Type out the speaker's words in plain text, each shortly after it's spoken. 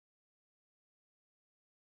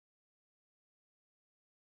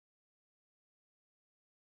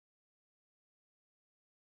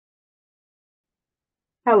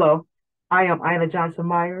Hello, I am Ina Johnson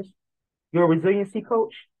Myers, your resiliency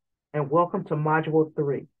coach, and welcome to Module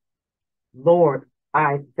 3. Lord,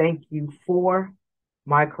 I thank you for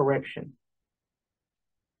my correction.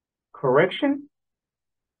 Correction?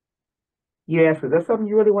 You ask, is that something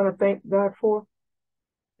you really want to thank God for?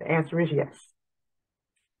 The answer is yes,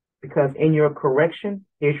 because in your correction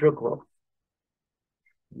is your growth.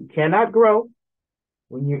 You cannot grow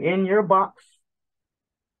when you're in your box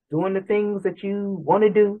doing the things that you want to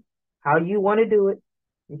do, how you want to do it.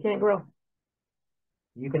 You can't grow.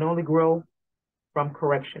 You can only grow from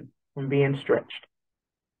correction, from being stretched.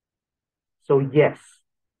 So yes,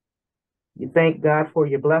 you thank God for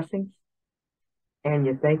your blessings and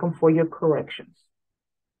you thank him for your corrections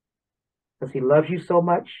because he loves you so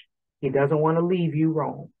much. He doesn't want to leave you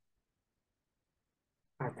wrong.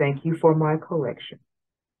 I thank you for my correction.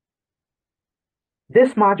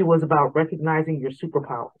 This module is about recognizing your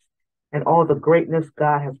superpowers and all the greatness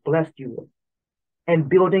God has blessed you with and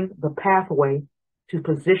building the pathway to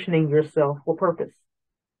positioning yourself for purpose.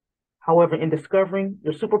 However, in discovering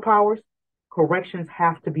your superpowers, corrections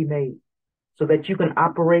have to be made so that you can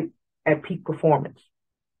operate at peak performance.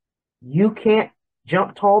 You can't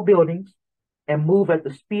jump tall buildings and move at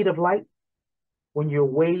the speed of light when you're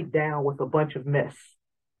weighed down with a bunch of mess.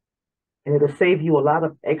 And it'll save you a lot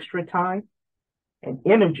of extra time and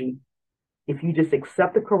energy if you just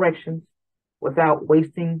accept the corrections without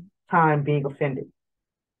wasting time being offended.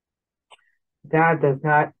 God does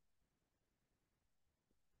not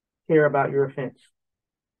care about your offense.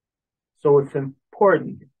 So it's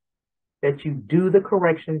important that you do the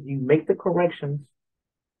corrections, you make the corrections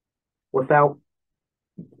without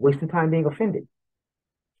wasting time being offended.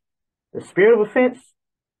 The spirit of offense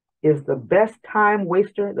is the best time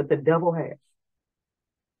waster that the devil has.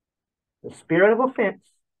 The spirit of offense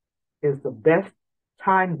is the best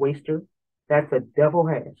time waster that the devil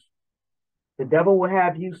has. The devil will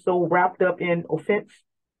have you so wrapped up in offense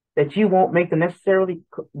that you won't make the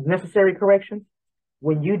necessary corrections.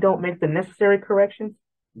 When you don't make the necessary corrections,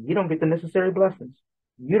 you don't get the necessary blessings.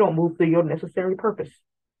 You don't move through your necessary purpose.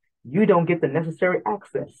 You don't get the necessary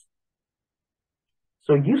access.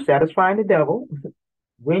 So you satisfying the devil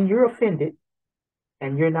when you're offended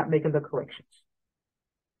and you're not making the corrections.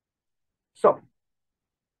 So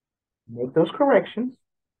make those corrections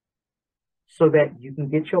so that you can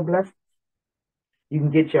get your blessings, you can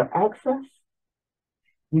get your access,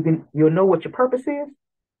 you'll know what your purpose is.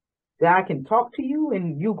 God can talk to you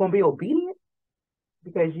and you're gonna be obedient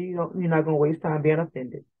because you're not gonna waste time being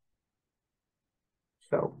offended.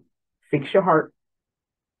 So fix your heart,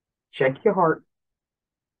 check your heart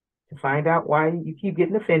to find out why you keep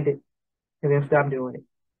getting offended and then stop doing it.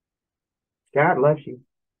 God loves you.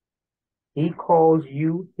 He calls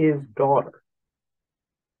you his daughter.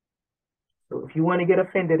 So if you want to get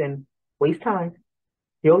offended and waste time,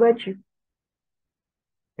 he'll let you.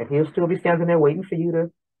 And he'll still be standing there waiting for you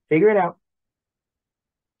to figure it out.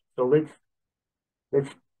 So let's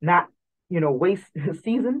not, waste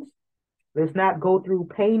seasons. Let's not go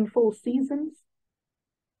through painful seasons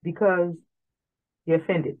because you're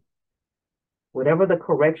offended. Whatever the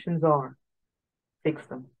corrections are, fix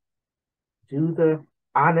them. Do the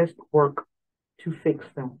honest work to fix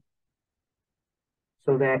them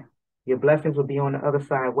so that your blessings will be on the other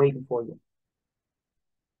side waiting for you.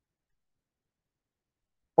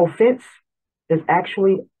 Offense is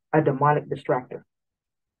actually a demonic distractor.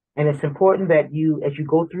 And it's important that as you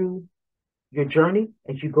go through your journey,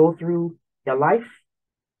 as you go through your life,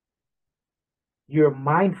 you're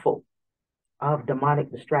mindful of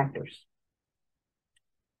demonic distractors.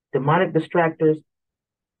 Demonic distractors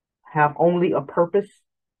have only a purpose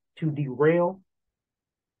to derail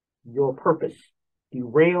your purpose,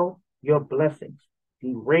 derail your blessings,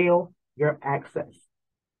 derail your access.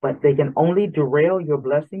 But they can only derail your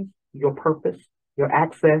blessings, your purpose, your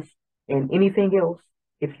access, and anything else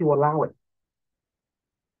if you allow it.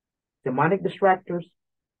 Demonic distractors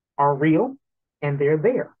are real and they're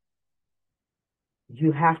there.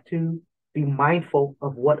 You have to be mindful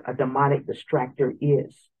of what a demonic distractor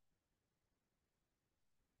is.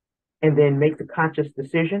 And then make the conscious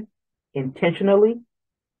decision, intentionally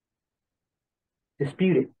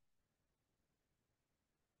dispute it.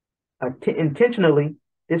 Intentionally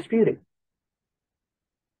dispute it.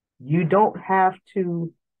 You don't have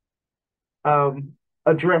to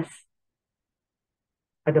address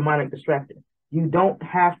a demonic distractor. You don't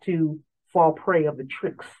have to fall prey of the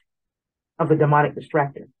tricks of the demonic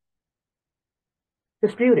distractor.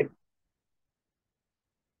 Dispute it.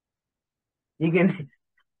 You can,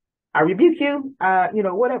 I rebuke you,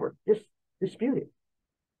 whatever. Just dispute it.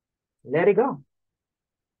 Let it go.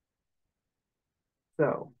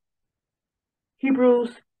 So Hebrews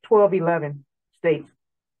 12:11 states,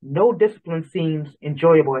 no discipline seems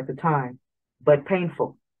enjoyable at the time, but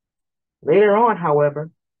painful. Later on, however,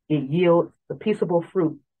 it yields the peaceable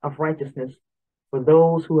fruit of righteousness for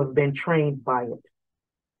those who have been trained by it.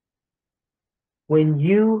 When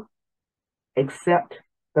you accept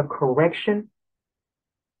the correction,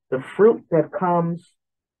 the fruit that comes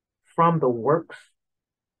from the works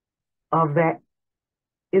of that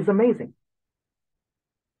is amazing.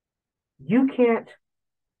 You can't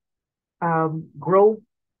grow,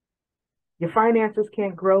 your finances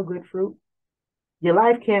can't grow good fruit. Your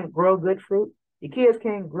life can't grow good fruit. Your kids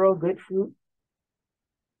can't grow good fruit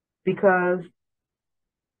because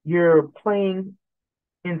you're playing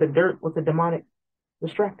in the dirt with the demonic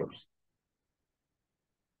distractors.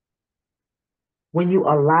 When you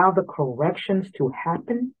allow the corrections to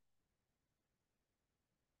happen,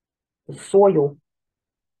 the soil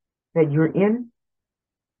that you're in,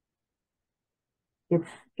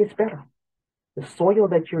 it's better. The soil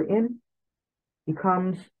that you're in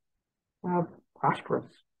becomes prosperous,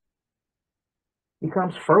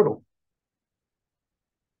 becomes fertile.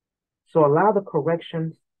 So allow the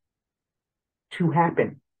corrections to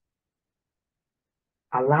happen.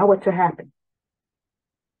 Allow it to happen.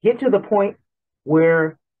 Get to the point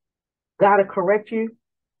where God will correct you.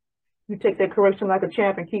 You take that correction like a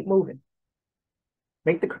champ and keep moving.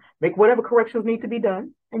 Make whatever corrections need to be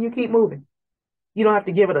done, and you keep moving. You don't have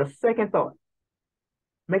to give it a second thought.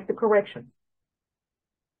 Make the corrections.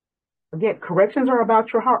 Again, corrections are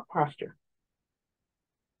about your heart posture.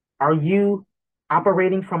 Are you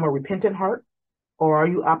operating from a repentant heart, or are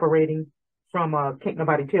you operating from a can't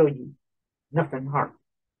nobody tell you nothing heart?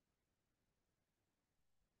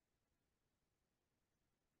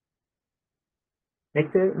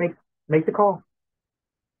 Make the call.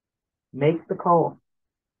 Make the call.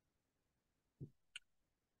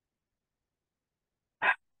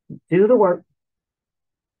 Do the work.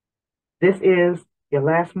 This is your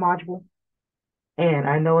last module. And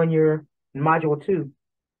I know in your module 2,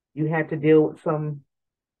 you had to deal with some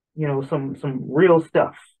real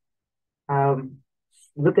stuff.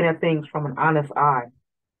 Looking at things from an honest eye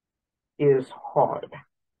is hard.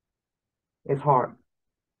 It's hard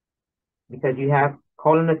because you have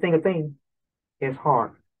calling a thing is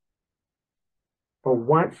hard. But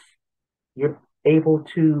once you're able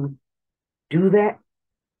to do that,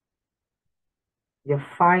 your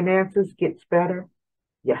finances gets better,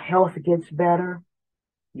 your health gets better,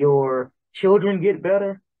 your children get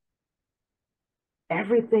better,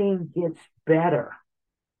 everything gets better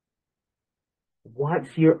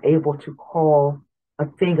once you're able to call a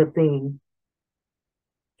thing,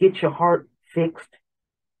 get your heart fixed,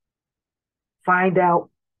 find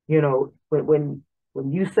out,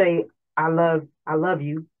 when you say I love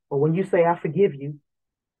you, or when you say I forgive you,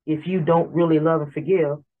 if you don't really love and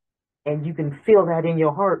forgive, and you can feel that in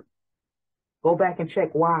your heart, go back and check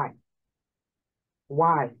why.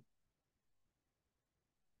 Why?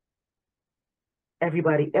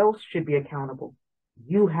 Everybody else should be accountable.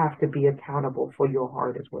 You have to be accountable for your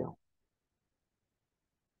heart as well.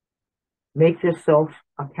 Make yourself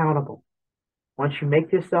accountable. Once you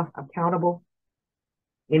make yourself accountable,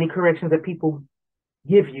 any corrections that people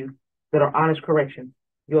give you that are honest corrections,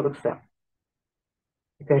 you'll accept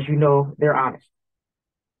because you know they're honest.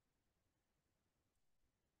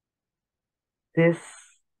 This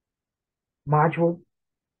module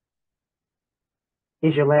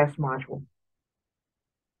is your last module,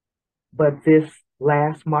 but this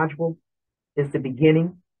last module is the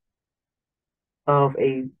beginning of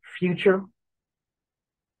a future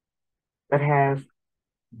that has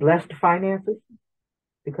blessed finances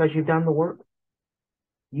because you've done the work.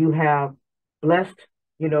 You have blessed,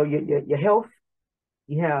 your health.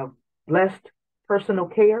 You have blessed personal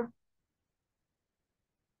care.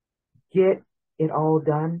 Get it all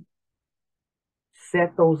done.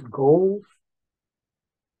 Set those goals.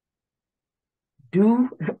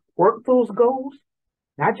 Work those goals.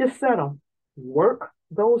 Not just set them. Work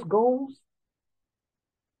those goals.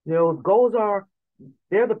 Goals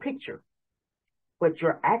they're the picture, but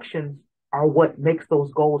your actions are what makes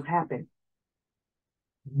those goals happen.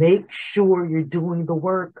 Make sure you're doing the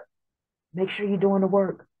work. Make sure you're doing the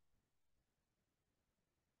work.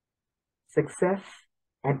 Success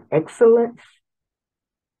and excellence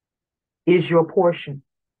is your portion.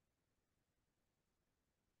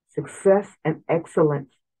 Success and excellence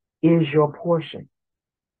is your portion.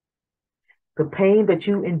 The pain that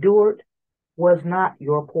you endured was not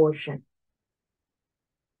your portion.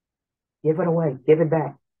 Give it away. Give it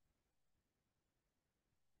back.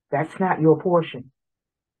 That's not your portion.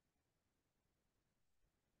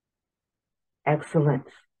 excellence,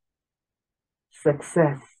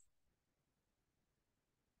 success,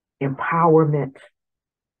 empowerment,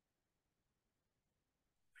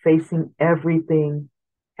 facing everything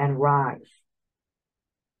and rise.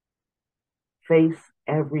 Face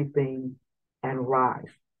everything and rise.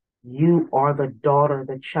 You are the daughter,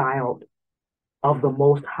 the child of the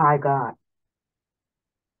Most High God.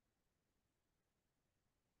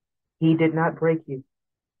 He did not break you,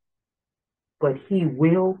 but He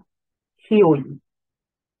will heal you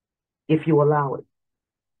if you allow it.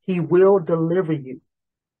 He will deliver you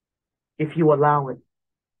if you allow it.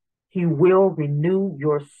 He will renew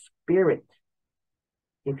your spirit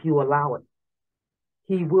if you allow it.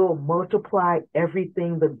 He will multiply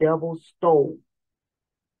everything the devil stole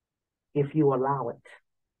if you allow it.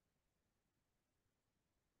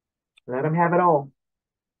 Let him have it all.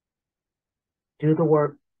 Do the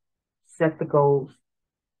work, set the goals,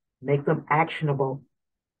 make them actionable,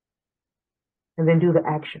 and then do the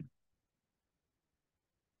action.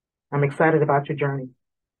 I'm excited about your journey.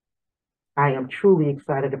 I am truly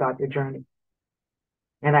excited about your journey.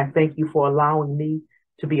 And I thank you for allowing me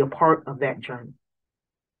to be a part of that journey.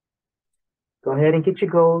 Go ahead and get your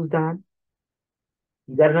goals done.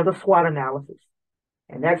 You got another SWOT analysis.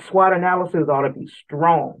 And that SWOT analysis ought to be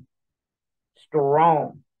strong,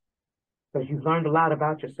 because you've learned a lot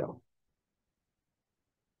about yourself.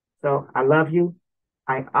 So I love you.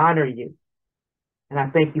 I honor you. And I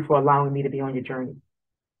thank you for allowing me to be on your journey.